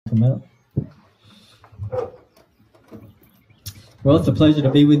come out. Well, it's a pleasure to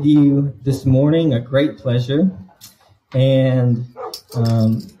be with you this morning, a great pleasure. And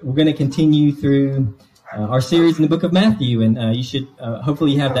we're going to continue through our series in the book of Matthew. And you should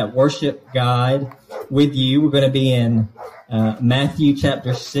hopefully have that worship guide with you. We're going to be in Matthew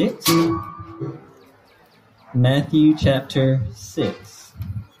chapter 6. Matthew chapter 6.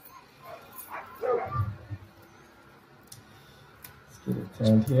 Let's get it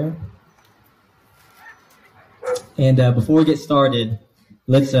turned here. And before we get started,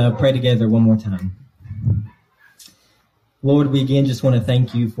 let's pray together one more time. Lord, we again just want to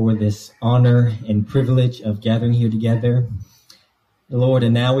thank you for this honor and privilege of gathering here together. Lord,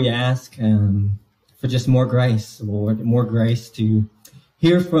 and now we ask for just more grace, Lord, more grace to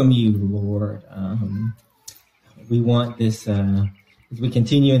hear from you, Lord. We want this, as we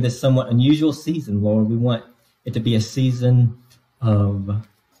continue in this somewhat unusual season, Lord, we want it to be a season of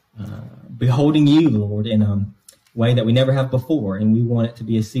beholding you, Lord, in a way that we never have before. And we want it to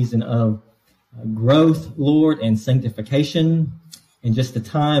be a season of growth, Lord, and sanctification, and just the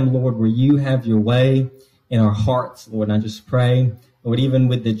time, Lord, where you have your way in our hearts, Lord. And I just pray, Lord, even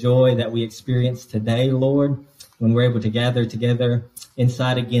with the joy that we experience today, Lord, when we're able to gather together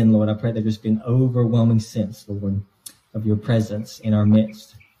inside again, Lord, I pray that there's been overwhelming sense, Lord, of your presence in our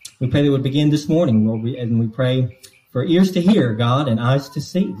midst. We pray that it would begin this morning, Lord, and we pray for ears to hear, God, and eyes to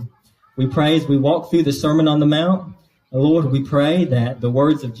see. We pray as we walk through the Sermon on the Mount, Lord, we pray that the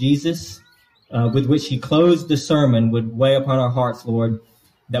words of Jesus with which he closed the sermon would weigh upon our hearts, Lord,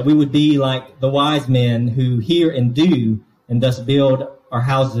 that we would be like the wise men who hear and do, and thus build our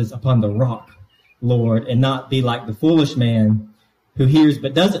houses upon the rock, Lord, and not be like the foolish man who hears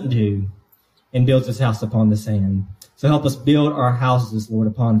but doesn't do and builds his house upon the sand. So help us build our houses, Lord,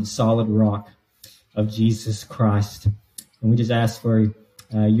 upon the solid rock of Jesus Christ. And we just ask for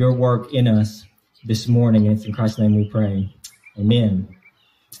your work in us this morning, and it's in Christ's name we pray. Amen.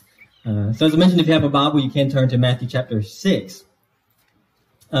 So as I mentioned, if you have a Bible, you can turn to Matthew chapter 6.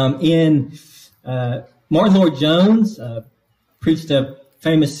 Martin Lloyd-Jones preached a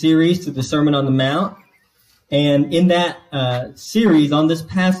famous series to the Sermon on the Mount. And in that series, on this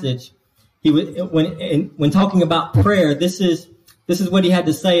passage, when talking about prayer, this is what he had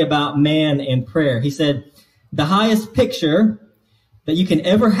to say about man and prayer. He said, the highest picture that you can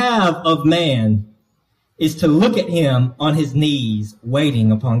ever have of man is to look at him on his knees,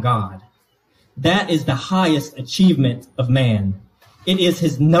 waiting upon God. That is the highest achievement of man. It is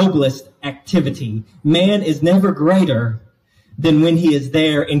his noblest activity. Man is never greater than when he is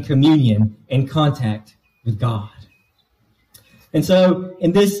there in communion and contact with God. And so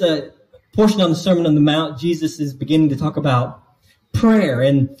in this portion on the Sermon on the Mount, Jesus is beginning to talk about prayer.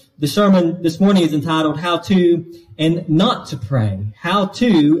 And the sermon this morning is entitled How to and Not to Pray. How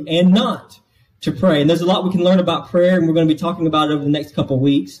to and Not to Pray. And there's a lot we can learn about prayer, and we're going to be talking about it over the next couple of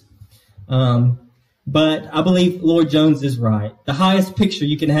weeks. But I believe Lloyd-Jones is right. The highest picture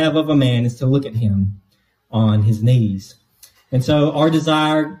you can have of a man is to look at him on his knees. And so our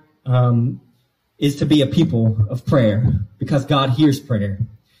desire is to be a people of prayer, because God hears prayer.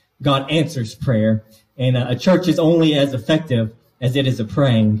 God answers prayer. And a church is only as effective as it is a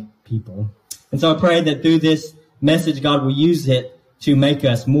praying people. And so I pray that through this message, God will use it to make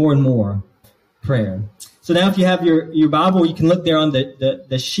us more and more prayer. So now if you have your Bible, you can look there on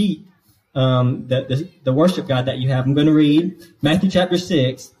the sheet, the worship guide that you have. I'm going to read Matthew chapter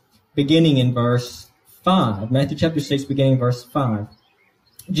 6, beginning in verse 5. Matthew chapter 6, beginning in verse 5.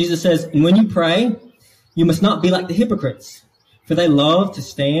 Jesus says, and when you pray, you must not be like the hypocrites, for they love to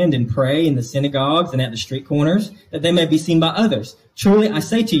stand and pray in the synagogues and at the street corners, that they may be seen by others. Truly, I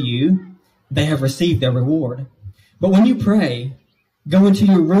say to you, they have received their reward. But when you pray, go into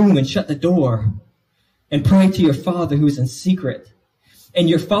your room and shut the door and pray to your Father who is in secret. And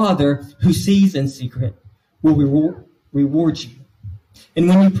your Father who sees in secret will reward you. And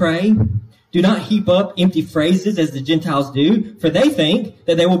when you pray, do not heap up empty phrases as the Gentiles do, for they think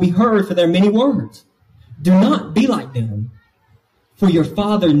that they will be heard for their many words. Do not be like them, for your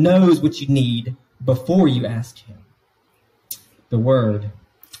Father knows what you need before you ask him. The word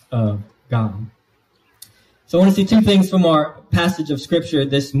of God. So I want to see two things from our passage of Scripture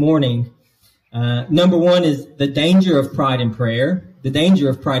this morning. Number one is the danger of pride in prayer. The danger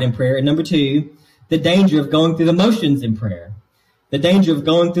of pride in prayer. And number two, the danger of going through the motions in prayer. The danger of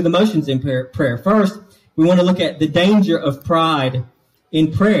going through the motions in prayer. First, we want to look at the danger of pride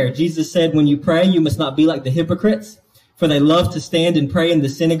in prayer. Jesus said, when you pray, you must not be like the hypocrites, for they love to stand and pray in the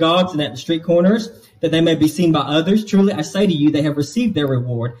synagogues and at the street corners, that they may be seen by others. Truly, I say to you, they have received their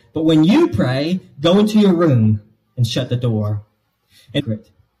reward. But when you pray, go into your room and shut the door.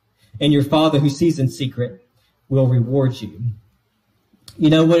 and your Father who sees in secret will reward you. You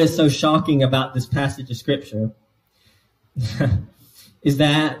know what is so shocking about this passage of Scripture is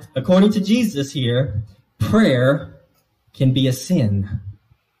that, according to Jesus here, prayer can be a sin.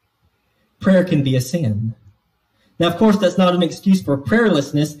 Prayer can be a sin. Now, of course, that's not an excuse for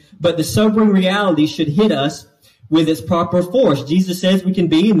prayerlessness, but the sobering reality should hit us with its proper force. Jesus says we can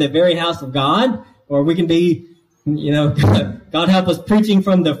be in the very house of God, or we can be, God help us, preaching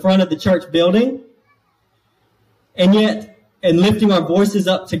from the front of the church building, and lifting our voices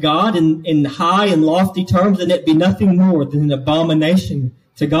up to God in high and lofty terms, and it be nothing more than an abomination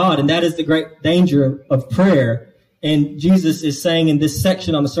to God. And that is the great danger of prayer. And Jesus is saying in this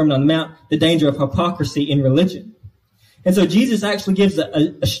section on the Sermon on the Mount, the danger of hypocrisy in religion. And so Jesus actually gives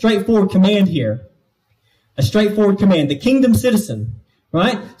a straightforward command here. A straightforward command. The kingdom citizen,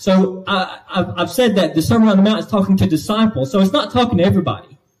 right? So I've said that the Sermon on the Mount is talking to disciples, so it's not talking to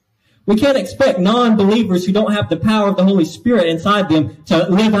everybody. We can't expect non-believers who don't have the power of the Holy Spirit inside them to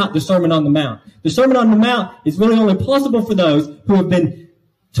live out the Sermon on the Mount. The Sermon on the Mount is really only possible for those who have been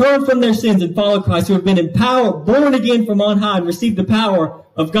turned from their sins and followed Christ, who have been empowered, born again from on high, and received the power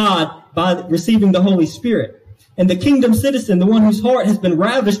of God by receiving the Holy Spirit. And the kingdom citizen, the one whose heart has been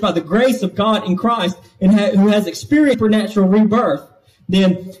ravished by the grace of God in Christ and who has experienced supernatural rebirth,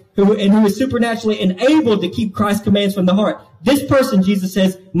 who is supernaturally enabled to keep Christ's commands from the heart. This person, Jesus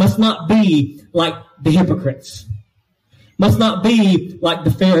says, must not be like the hypocrites, must not be like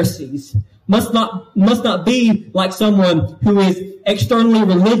the Pharisees, must not be like someone who is externally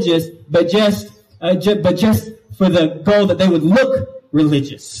religious, but just for the goal that they would look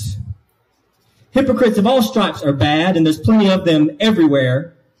religious. Hypocrites of all stripes are bad, and there's plenty of them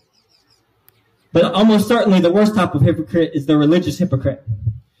everywhere. But almost certainly the worst type of hypocrite is the religious hypocrite,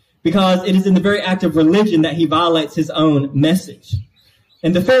 because it is in the very act of religion that he violates his own message.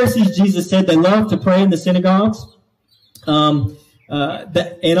 And the Pharisees, Jesus said, they love to pray in the synagogues and on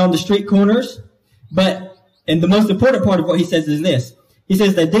the street corners. And the most important part of what he says is this. He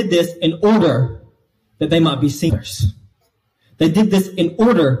says they did this in order that they might be sinners. They did this in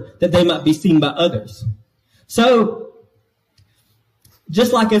order that they might be seen by others. So,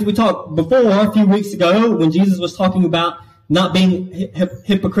 just like as we talked before a few weeks ago, when Jesus was talking about not being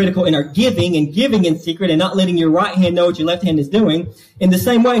hypocritical in our giving and giving in secret and not letting your right hand know what your left hand is doing, in the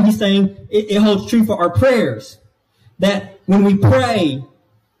same way, he's saying it holds true for our prayers. That when we pray,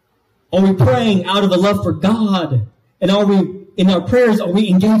 are we praying out of a love for God? And are we, in our prayers, are we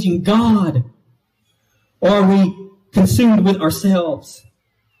engaging God? Or are we consumed with ourselves?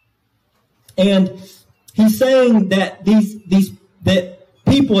 And he's saying that that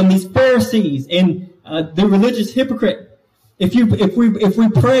people and these Pharisees and the religious hypocrite, if we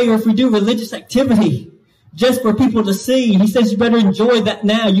pray or if we do religious activity just for people to see, he says you better enjoy that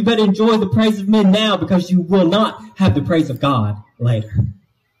now. You better enjoy the praise of men now, because you will not have the praise of God later.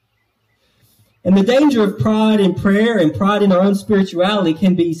 And the danger of pride in prayer and pride in our own spirituality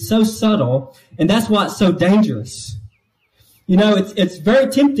can be so subtle, and that's why it's so dangerous. It's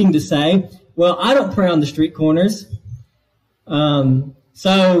very tempting to say, well, I don't pray on the street corners,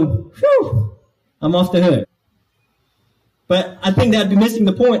 so I'm off the hook. But I think that'd be missing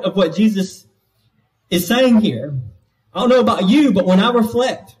the point of what Jesus is saying here. I don't know about you, but when I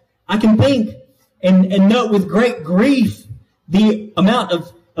reflect, I can think and note with great grief the amount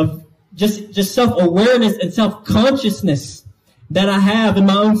of just self-awareness and self-consciousness that I have in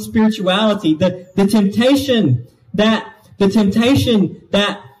my own spirituality, the temptation that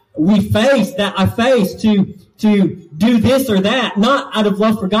we face, that I face to do this or that, not out of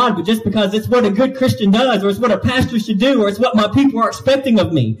love for God, but just because it's what a good Christian does, or it's what a pastor should do, or it's what my people are expecting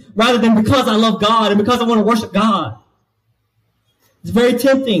of me, rather than because I love God and because I want to worship God. It's very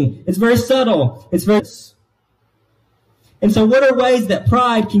tempting. It's very subtle. And so what are ways that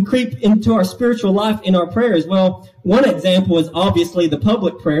pride can creep into our spiritual life in our prayers? Well, one example is obviously the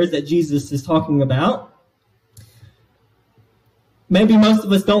public prayers that Jesus is talking about. Maybe most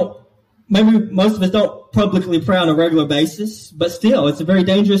of us don't publicly pray on a regular basis, but still, it's a very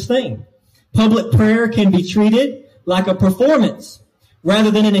dangerous thing. Public prayer can be treated like a performance rather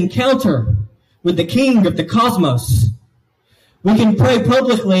than an encounter with the King of the cosmos. We can pray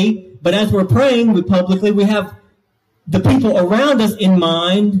publicly, but as we're praying we have the people around us in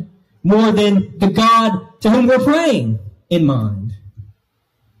mind more than the God to whom we're praying in mind.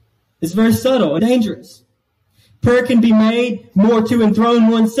 It's very subtle and dangerous. Prayer can be made more to enthrone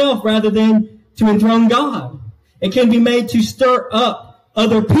oneself rather than to enthrone God. It can be made to stir up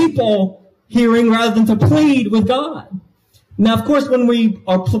other people hearing rather than to plead with God. Now, of course, when we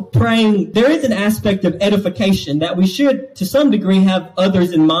are praying, there is an aspect of edification that we should, to some degree, have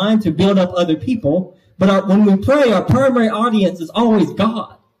others in mind to build up other people. But when we pray, our primary audience is always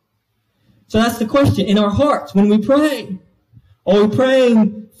God. So that's the question. In our hearts, when we pray, are we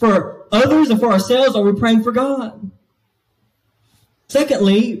praying for others or for ourselves, or are we praying for God?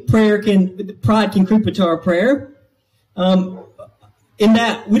 Secondly, pride can creep into our prayer, in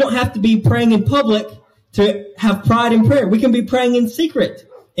that we don't have to be praying in public to have pride in prayer. We can be praying in secret,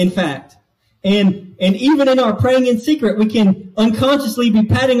 in fact. And even in our praying in secret, we can unconsciously be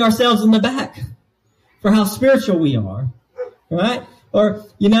patting ourselves on the back for how spiritual we are, right? Or,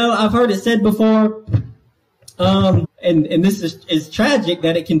 I've heard it said before, and this is tragic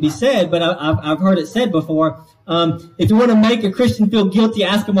that it can be said, but I've heard it said before, if you want to make a Christian feel guilty,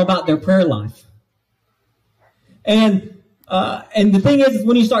 ask them about their prayer life. And the thing is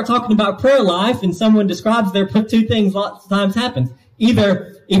when you start talking about prayer life and someone describes their two things lots of times happens.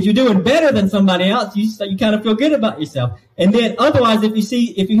 Either if you're doing better than somebody else, you kind of feel good about yourself. And then otherwise,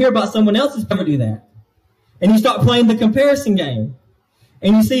 if you hear about someone else's, never do that. And you start playing the comparison game.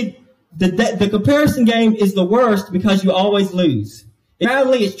 And you see, the comparison game is the worst because you always lose.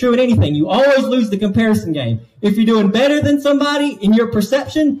 Apparently, it's true in anything. You always lose the comparison game. If you're doing better than somebody in your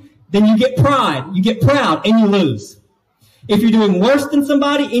perception, then you get pride. You get proud and you lose. If you're doing worse than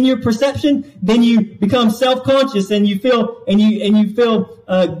somebody in your perception, then you become self-conscious and you feel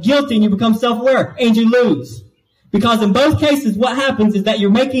guilty and you become self-aware and you lose. Because in both cases, what happens is that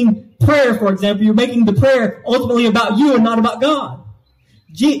you're making prayer, for example, you're making the prayer ultimately about you and not about God.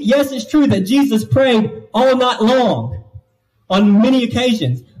 Yes, it's true that Jesus prayed all night long on many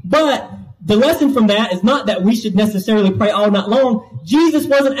occasions. But the lesson from that is not that we should necessarily pray all night long. Jesus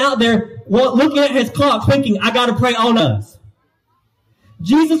wasn't out there looking at his clock thinking, I got to pray all night.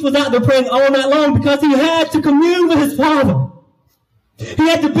 Jesus was out there praying all night long because he had to commune with his Father. He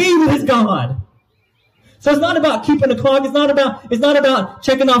had to be with his God. So it's not about keeping a clock. It's not about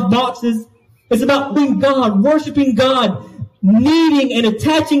checking off boxes. It's about being God, worshiping God, needing and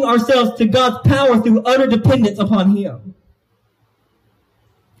attaching ourselves to God's power through utter dependence upon him.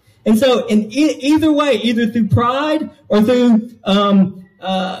 And so in either way, either through pride or through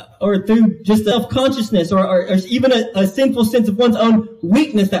just self-consciousness or even a sinful sense of one's own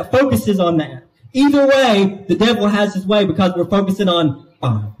weakness that focuses on that. Either way, the devil has his way because we're focusing on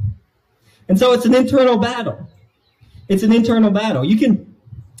God. And so it's an internal battle. It's an internal battle. You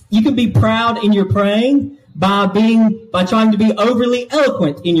can be proud in your praying by trying to be overly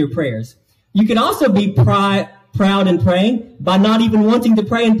eloquent in your prayers. You can also be proud in praying by not even wanting to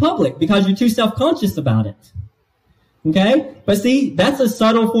pray in public because you're too self-conscious about it. Okay? But see, that's a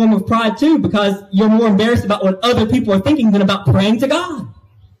subtle form of pride too because you're more embarrassed about what other people are thinking than about praying to God.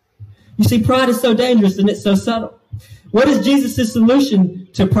 You see, pride is so dangerous and it's so subtle. What is Jesus' solution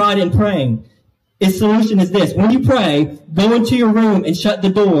to pride in praying? His solution is this. When you pray, go into your room and shut the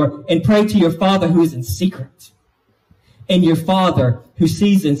door and pray to your Father who is in secret. And your Father who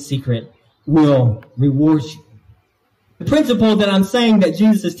sees in secret will reward you. The principle that I'm saying that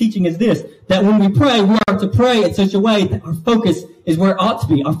Jesus is teaching is this, that when we pray, we are to pray in such a way that our focus is where it ought to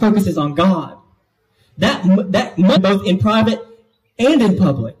be. Our focus is on God. That must both in private and in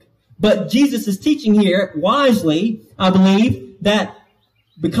public. But Jesus is teaching here wisely, I believe, that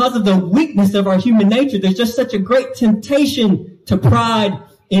because of the weakness of our human nature, there's just such a great temptation to pride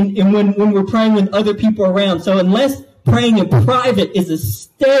in when we're praying with other people around. So unless praying in private is a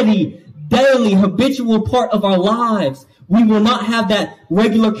steady, daily, habitual part of our lives, we will not have that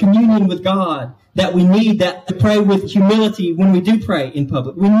regular communion with God that we need that to pray with humility when we do pray in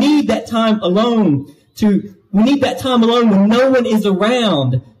public. We need that time alone when no one is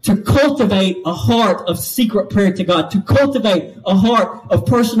around to cultivate a heart of secret prayer to God, to cultivate a heart of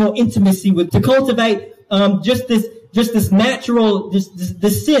personal intimacy to cultivate this natural,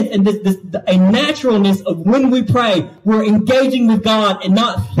 this sense and a naturalness of when we pray, we're engaging with God and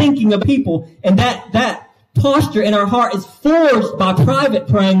not thinking of people. And that posture in our heart is forged by private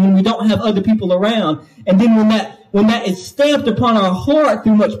praying when we don't have other people around. And then when that is stamped upon our heart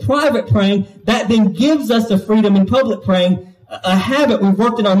through much private praying, that then gives us a freedom in public praying, a habit we've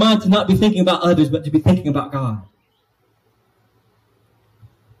worked in our mind to not be thinking about others, but to be thinking about God.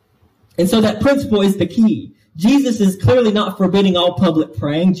 And so that principle is the key. Jesus is clearly not forbidding all public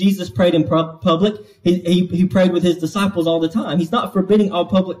praying. Jesus prayed in public. He prayed with his disciples all the time. He's not forbidding all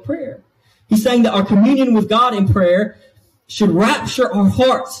public prayer. He's saying that our communion with God in prayer should rapture our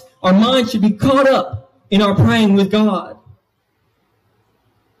hearts. Our minds should be caught up in our praying with God.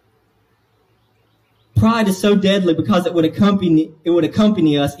 Pride is so deadly because it would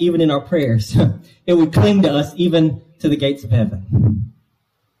accompany us even in our prayers. It would cling to us even to the gates of heaven.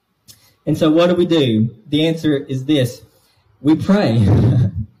 And so what do? The answer is this. We pray.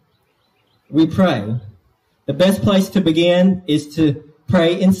 We pray. The best place to begin is to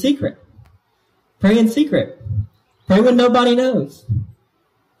pray in secret. Pray in secret. Pray when nobody knows.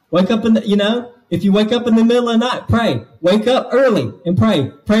 Wake up if you wake up in the middle of the night, pray. Wake up early and pray.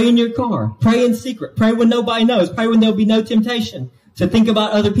 Pray in your car. Pray in secret. Pray when nobody knows. Pray when there'll be no temptation to think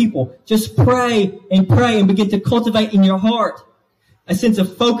about other people. Just pray and begin to cultivate in your heart a sense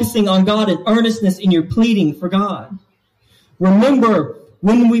of focusing on God and earnestness in your pleading for God. Remember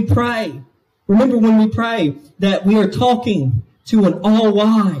when we pray that we are talking to an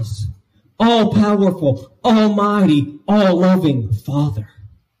all-wise, all-powerful, almighty, all-loving Father.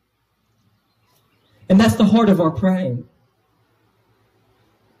 And that's the heart of our praying.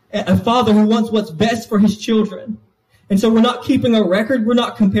 A Father who wants what's best for his children. And so we're not keeping a record. We're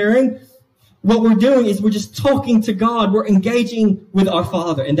not comparing. What we're doing is we're just talking to God. We're engaging with our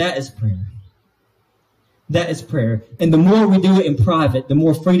Father. And that is prayer. That is prayer. And the more we do it in private, the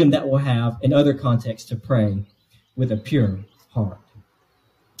more freedom that we'll have in other contexts to pray with a pure heart.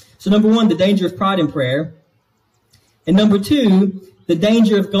 So number one, the danger of pride in prayer. And number two, the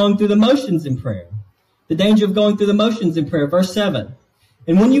danger of going through the motions in prayer. The danger of going through the motions in prayer. Verse 7.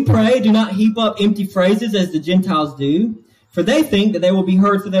 And when you pray, do not heap up empty phrases as the Gentiles do, for they think that they will be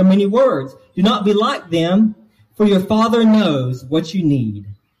heard for their many words. Do not be like them, for your Father knows what you need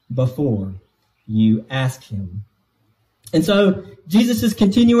before you ask him. And so Jesus is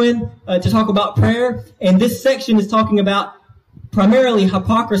continuing to talk about prayer, and this section is talking about primarily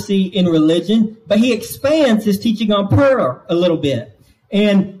hypocrisy in religion, but he expands his teaching on prayer a little bit.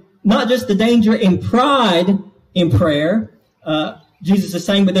 And not just the danger in pride in prayer, Jesus is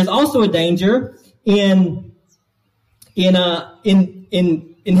saying, but there's also a danger in his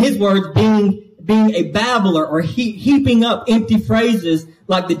words being a babbler or heaping up empty phrases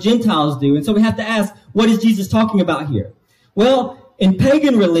like the Gentiles do. And so we have to ask, what is Jesus talking about here? Well, in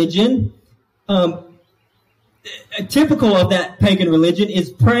pagan religion, typical of that pagan religion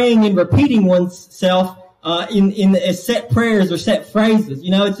is praying and repeating oneself in set prayers or set phrases.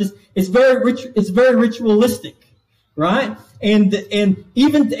 It's very ritualistic, right? And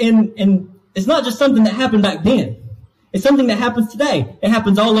it's not just something that happened back then. It's something that happens today. It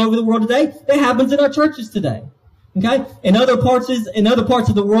happens all over the world today. It happens in our churches today. Okay? In other parts of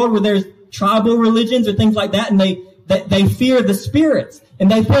the world where there's tribal religions or things like that, and they fear the spirits. And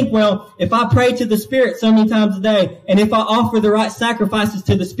they think, well, if I pray to the spirits so many times a day, and if I offer the right sacrifices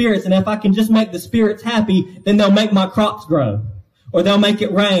to the spirits, and if I can just make the spirits happy, then they'll make my crops grow. Or they'll make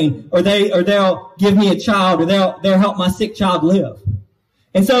it rain, or they'll give me a child, or they'll help my sick child live.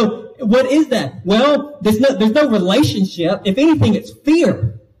 And so, what is that? Well, there's no relationship. If anything, it's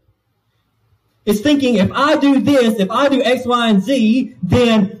fear. It's thinking, if I do this, if I do X, Y, and Z,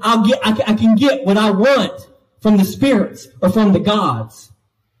 then I can get what I want from the spirits or from the gods,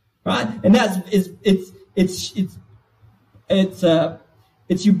 right? And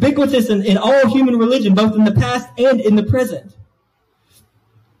it's ubiquitous in all human religion, both in the past and in the present.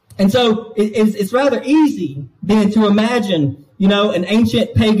 And so it's rather easy then to imagine, an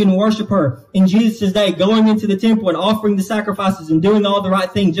ancient pagan worshiper in Jesus' day going into the temple and offering the sacrifices and doing all the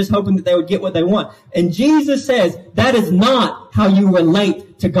right things, just hoping that they would get what they want. And Jesus says that is not how you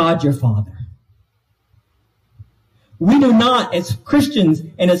relate to God your Father. We do not, as Christians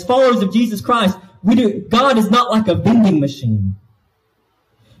and as followers of Jesus Christ, God is not like a vending machine.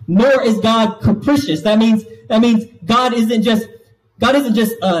 Nor is God capricious. That means God isn't just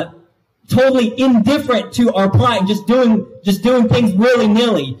totally indifferent to our plight and just doing things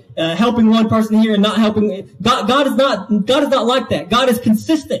willy-nilly, helping one person here and not helping. God is not like that. God is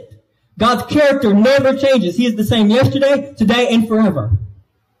consistent. God's character never changes. He is the same yesterday, today, and forever.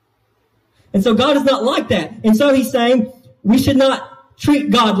 And so God is not like that. And so he's saying we should not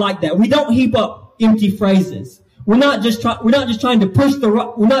treat God like that. We don't heap up empty phrases. We're not just trying to push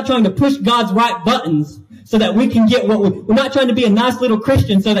God's right buttons so that we can get we're not trying to be a nice little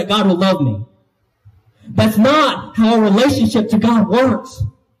Christian so that God will love me. That's not how a relationship to God works.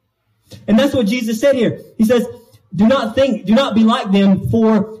 And that's what Jesus said here. He says, do not be like them,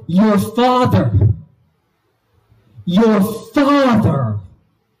 for your Father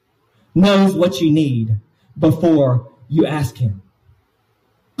knows what you need before you ask him.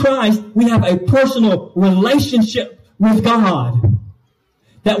 Christ, we have a personal relationship with God.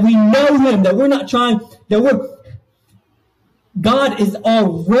 That we know him, that we're not trying, God is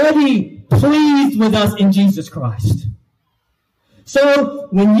already pleased with us in Jesus Christ. So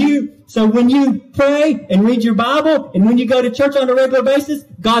when you pray and read your Bible and when you go to church on a regular basis,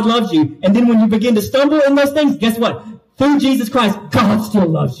 God loves you. And then when you begin to stumble in those things, guess what? through Jesus Christ, God still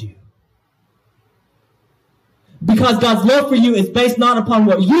loves you. Because God's love for you is based not upon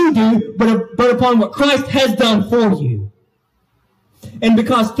what you do, but upon what Christ has done for you. And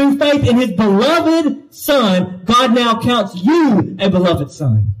because through faith in his beloved Son, God now counts you a beloved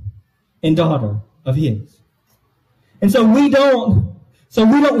son and daughter of his. And so we don't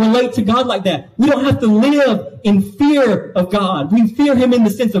relate to God like that. We don't have to live in fear of God. We fear him in the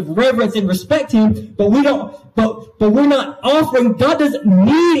sense of reverence and respect him, but we're not offering. God doesn't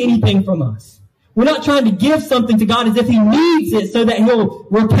need anything from us. We're not trying to give something to God as if he needs it so that he'll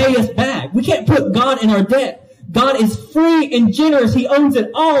repay us back. We can't put God in our debt. God is free and generous. He owns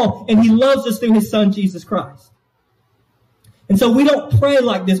it all, and he loves us through his Son, Jesus Christ. And so we don't pray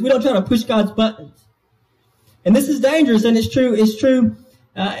like this. We don't try to push God's buttons. And this is dangerous, and it's true. It's true.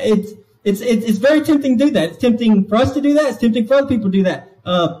 It's very tempting to do that. It's tempting for us to do that. It's tempting for other people to do that.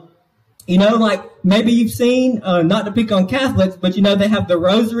 Like maybe you've seen, not to pick on Catholics, but they have the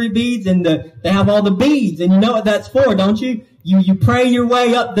rosary beads and they have all the beads, and you know what that's for, don't you? You pray your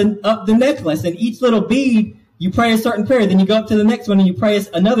way up the necklace, and each little bead, you pray a certain prayer. Then you go up to the next one and you pray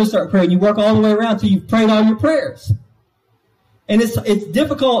another certain prayer, and you work all the way around till you've prayed all your prayers. And it's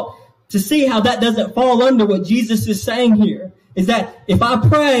difficult to see how that doesn't fall under what Jesus is saying here. Is that if I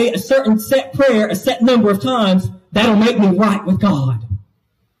pray a certain set prayer a set number of times, that'll make me right with God.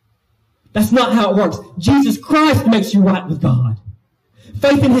 That's not how it works. Jesus Christ makes you right with God.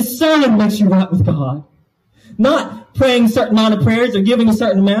 Faith in his Son makes you right with God. Not praying a certain amount of prayers or giving a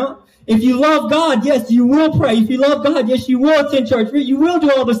certain amount. If you love God, yes, you will pray. If you love God, yes, you will attend church. You will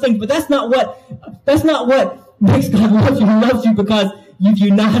do all those things, but that's not what makes God love you. He loves you because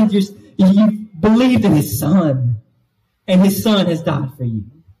you've believed in his Son, and his Son has died for you.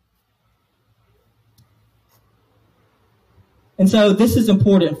 And so this is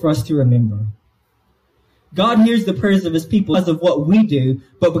important for us to remember. God hears the prayers of his people because of what we do,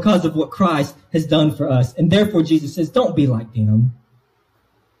 but because of what Christ has done for us. And therefore, Jesus says, don't be like them.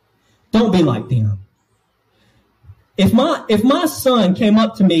 Don't be like them. If my son came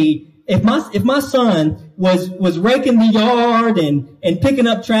up to me, if my son was raking the yard and picking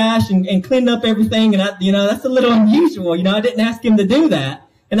up trash and cleaning up everything, and that's a little unusual. I didn't ask him to do that.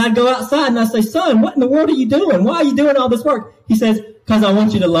 And I'd go outside and I'd say, son, what in the world are you doing? Why are you doing all this work? He says, because I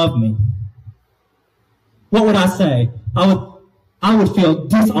want you to love me. What would I say? I would feel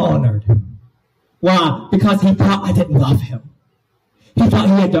dishonored. Why? Because he thought I didn't love him. He thought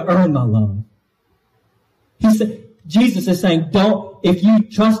he had to earn my love. Jesus is saying, if you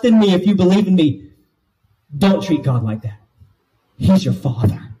trust in me, if you believe in me, don't treat God like that. He's your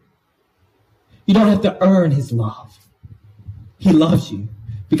Father. You don't have to earn his love. He loves you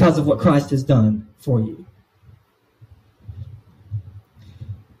because of what Christ has done for you.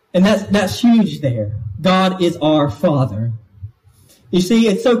 And that's huge there. God is our Father. You see,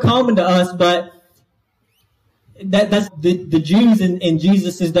 it's so common to us, but that's the Jews in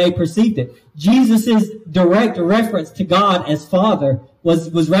Jesus' day perceived it. Jesus' direct reference to God as Father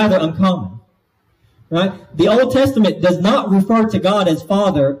was rather uncommon. Right? The Old Testament does not refer to God as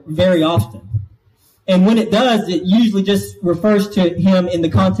Father very often. And when it does, it usually just refers to him in the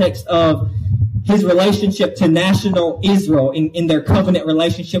context of his relationship to national Israel in their covenant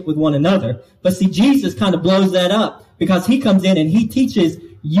relationship with one another. But see, Jesus kind of blows that up because he comes in and he teaches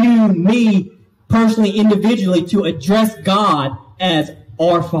you, me, personally, individually, to address God as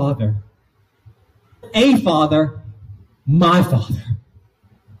our Father. A Father, my Father,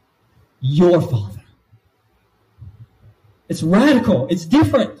 your Father. It's radical. It's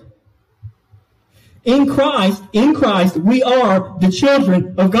different. In Christ, we are the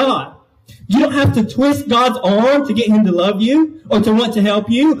children of God. You don't have to twist God's arm to get him to love you or to want to help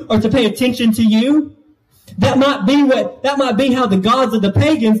you or to pay attention to you. That might be how the gods of the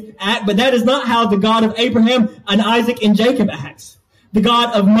pagans act, but that is not how the God of Abraham and Isaac and Jacob acts. The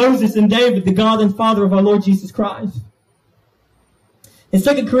God of Moses and David, the God and Father of our Lord Jesus Christ. In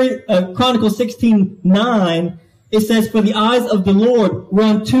 2 Chronicles 16:9, it says, "For the eyes of the Lord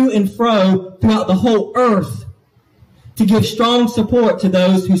run to and fro throughout the whole earth to give strong support to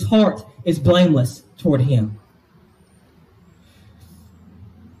those whose heart is blameless toward him."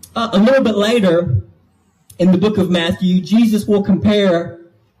 A little bit later in the book of Matthew, Jesus will compare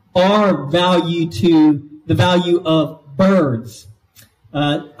our value to the value of birds.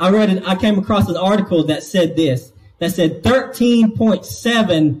 I came across an article that said this. That said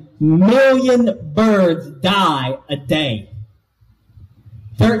 13.7 million birds die a day.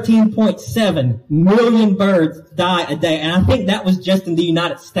 13.7 million birds die a day. And I think that was just in the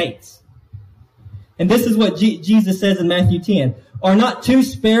United States. And this is what Jesus says in Matthew 10. Are not 2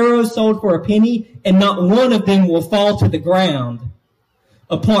 sparrows sold for a penny, and not one of them will fall to the ground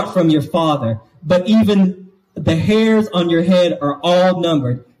apart from your Father? But even the hairs on your head are all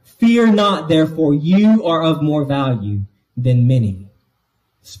numbered. Fear not, therefore, you are of more value than many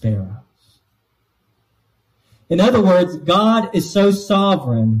sparrows. In other words, God is so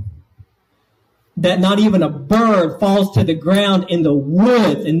sovereign that not even a bird falls to the ground in the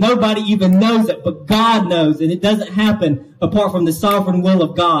woods, and nobody even knows it, but God knows, and it doesn't happen apart from the sovereign will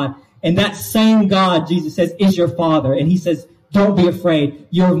of God. And that same God, Jesus says, is your Father. And he says, don't be afraid.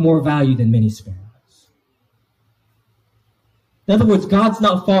 You're of more value than many sparrows. In other words, God's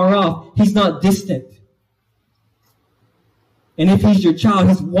not far off. He's not distant. And if he's your child,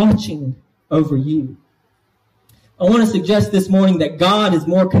 he's watching over you. I want to suggest this morning that God is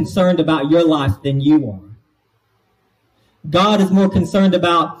more concerned about your life than you are. God is more concerned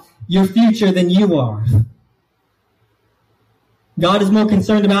about your future than you are. God is more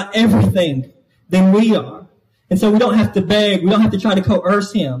concerned about everything than we are. And so we don't have to beg. We don't have to try to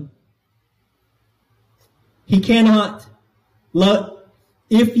coerce him. He cannot love.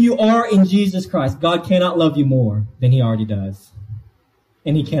 If you are in Jesus Christ, God cannot love you more than he already does.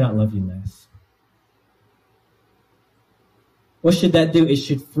 And he cannot love you less. What should that do? It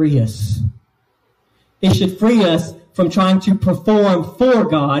should free us. It should free us from trying to perform for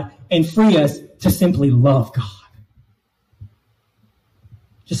God and free us to simply love God.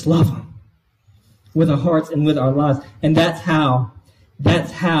 Just love him with our hearts and with our lives. And that's how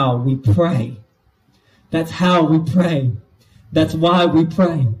we pray. That's how we pray. That's why we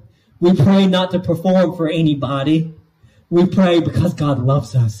pray. We pray not to perform for anybody. We pray because God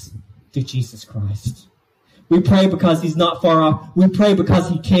loves us through Jesus Christ. We pray because he's not far off. We pray because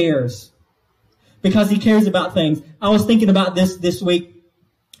he cares. Because he cares about things. I was thinking about this week.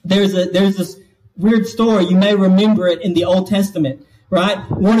 There's this weird story. You may remember it in the Old Testament, right?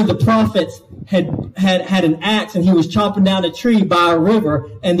 One of the prophets had an axe, and he was chopping down a tree by a river,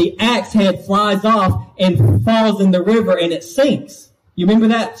 and the axe head flies off and falls in the river, and it sinks. You remember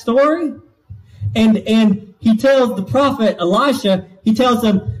that story? And he tells the prophet Elisha, he tells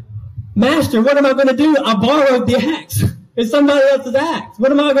him, Master, what am I going to do? I borrowed the axe. It's somebody else's axe. What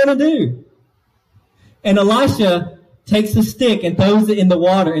am I going to do? And Elisha takes the stick and throws it in the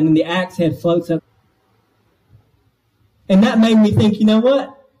water, and then the axe head floats up. And that made me think, you know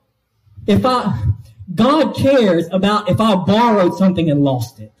what? God cares about if I borrowed something and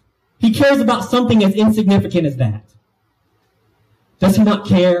lost it. He cares about something as insignificant as that. Does he not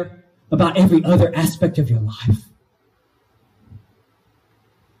care about every other aspect of your life?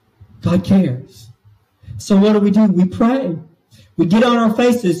 God cares. So what do? We pray. We get on our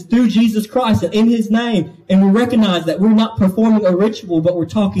faces through Jesus Christ and in his name, and we recognize that we're not performing a ritual, but we're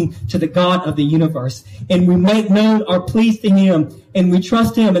talking to the God of the universe. And we make known our pleas to him, and we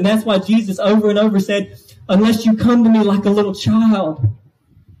trust him. And that's why Jesus over and over said, unless you come to me like a little child.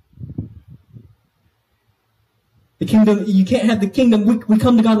 The kingdom, you can't have the kingdom. We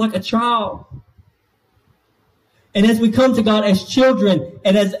come to God like a child. And as we come to God as children,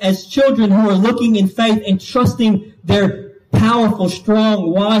 and as children who are looking in faith and trusting their powerful,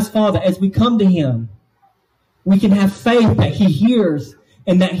 strong, wise Father, as we come to him, we can have faith that he hears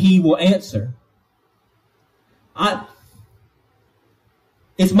and that he will answer.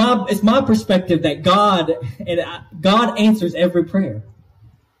 It's my perspective that God answers every prayer.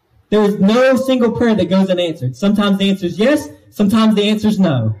 There is no single prayer that goes unanswered. Sometimes the answer is yes, sometimes the answer is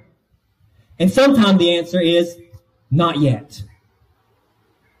no. And sometimes the answer is not yet.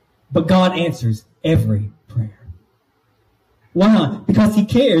 But God answers every prayer. Why? Because he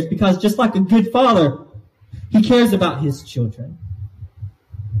cares. Because just like a good father, he cares about his children.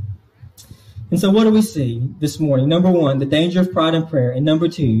 And so what do we see this morning? Number one, the danger of pride in prayer. And number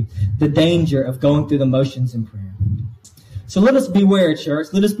two, the danger of going through the motions in prayer. So let us beware, church.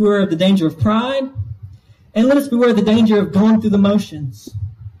 Let us beware of the danger of pride. And let us beware of the danger of going through the motions.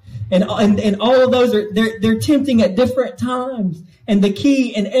 And all of those they're tempting at different times. And the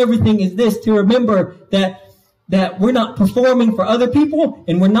key in everything is this, to remember that we're not performing for other people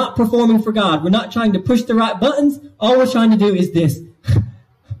and we're not performing for God. We're not trying to push the right buttons. All we're trying to do is this.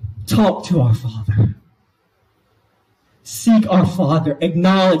 Talk to our Father. Seek our Father.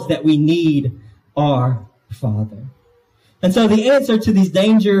 Acknowledge that we need our Father. And so the answer to these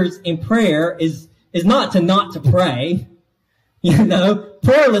dangers in prayer is not to pray. You know,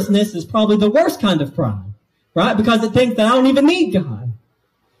 prayerlessness is probably the worst kind of pride, right? Because it thinks that I don't even need God.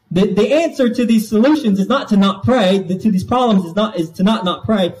 The answer to these solutions is not to not pray. To these problems is to not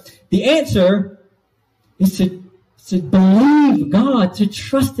pray. The answer is to believe God, to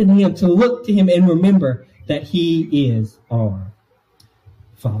trust in him, to look to him and remember that he is our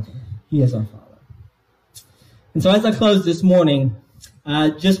Father. He is our Father. And so as I close this morning, I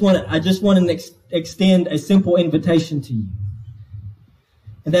just want to extend a simple invitation to you.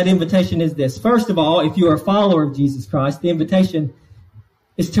 And that invitation is this. First of all, if you are a follower of Jesus Christ, the invitation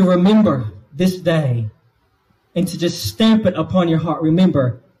is to remember this day and to just stamp it upon your heart.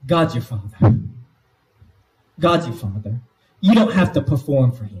 Remember, God's your Father. God's your Father. You don't have to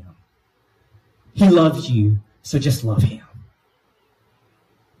perform for him. He loves you, so just love him.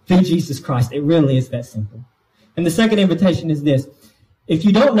 Through Jesus Christ, it really is that simple. And the second invitation is this. If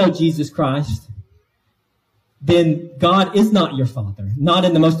you don't know Jesus Christ, then God is not your Father, not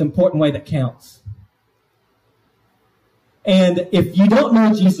in the most important way that counts. And if you don't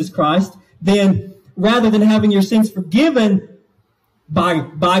know Jesus Christ, then rather than having your sins forgiven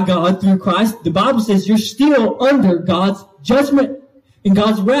by God through Christ, the Bible says you're still under God's judgment and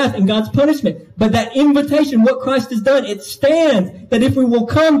God's wrath and God's punishment. But that invitation, what Christ has done, it stands that if we will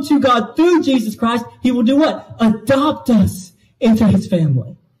come to God through Jesus Christ, he will do what? Adopt us into his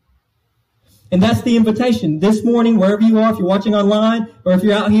family. And that's the invitation. This morning, wherever you are, if you're watching online or if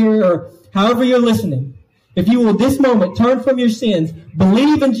you're out here or however you're listening, if you will this moment turn from your sins,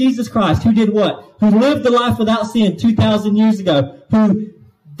 believe in Jesus Christ, who did what? Who lived the life without sin 2,000 years ago, who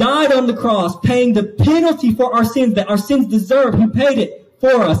died on the cross, paying the penalty for our sins that our sins deserve. He paid it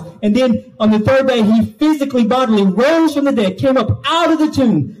for us. And then on the third day, he physically, bodily rose from the dead, came up out of the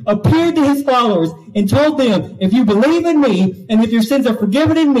tomb, appeared to his followers, and told them, if you believe in me, and if your sins are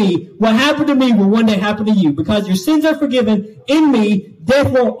forgiven in me, what happened to me will one day happen to you. Because your sins are forgiven in me,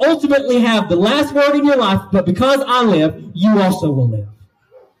 death will ultimately have the last word in your life, but because I live, you also will live.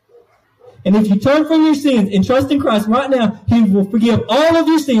 And if you turn from your sins and trust in Christ right now, he will forgive all of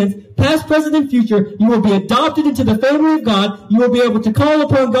your sins, past, present, and future. You will be adopted into the family of God. You will be able to call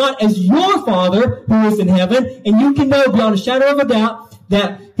upon God as your Father who is in heaven. And you can know beyond a shadow of a doubt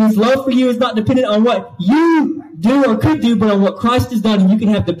that his love for you is not dependent on what you do or could do, but on what Christ has done. And you can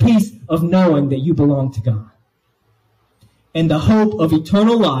have the peace of knowing that you belong to God. And the hope of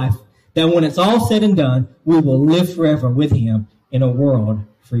eternal life, that when it's all said and done, we will live forever with him in a world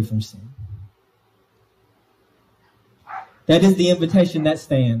free from sin. That is the invitation that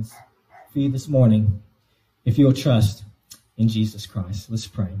stands for you this morning, if you will trust in Jesus Christ. Let's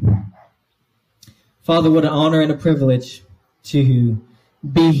pray. Father, what an honor and a privilege to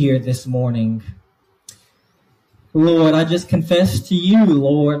be here this morning. Lord, I just confess to you,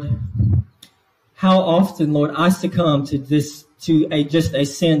 Lord, how often, Lord, I succumb to just a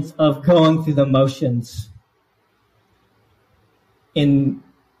sense of going through the motions in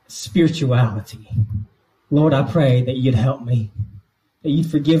spirituality. Lord, I pray that you'd help me, that you'd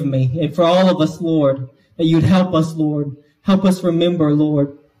forgive me. And for all of us, Lord, that you'd help us, Lord. Help us remember,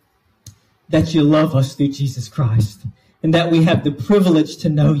 Lord, that you love us through Jesus Christ and that we have the privilege to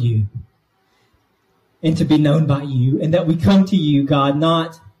know you and to be known by you, and that we come to you, God,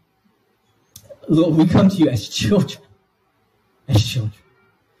 Lord, we come to you as children.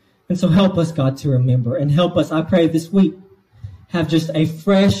 And so help us, God, to remember, and help us, I pray, this week have just a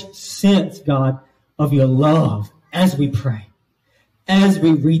fresh sense, God, of your love as we pray, as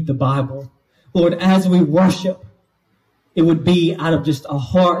we read the Bible. Lord, as we worship, it would be out of just a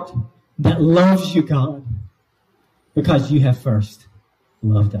heart that loves you, God, because you have first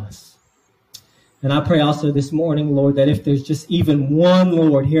loved us. And I pray also this morning, Lord, that if there's just even one,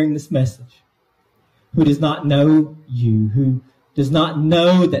 Lord, hearing this message who does not know you, who does not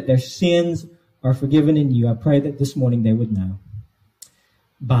know that their sins are forgiven in you, I pray that this morning they would know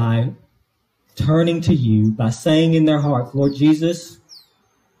by turning to you, by saying in their heart, Lord Jesus,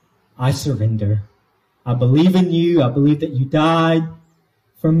 I surrender. I believe in you. I believe that you died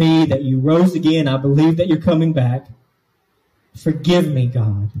for me, that you rose again. I believe that you're coming back. Forgive me,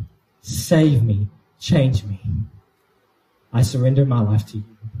 God. Save me. Change me. I surrender my life to you.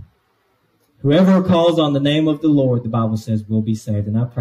 Whoever calls on the name of the Lord, the Bible says, will be saved. And I pray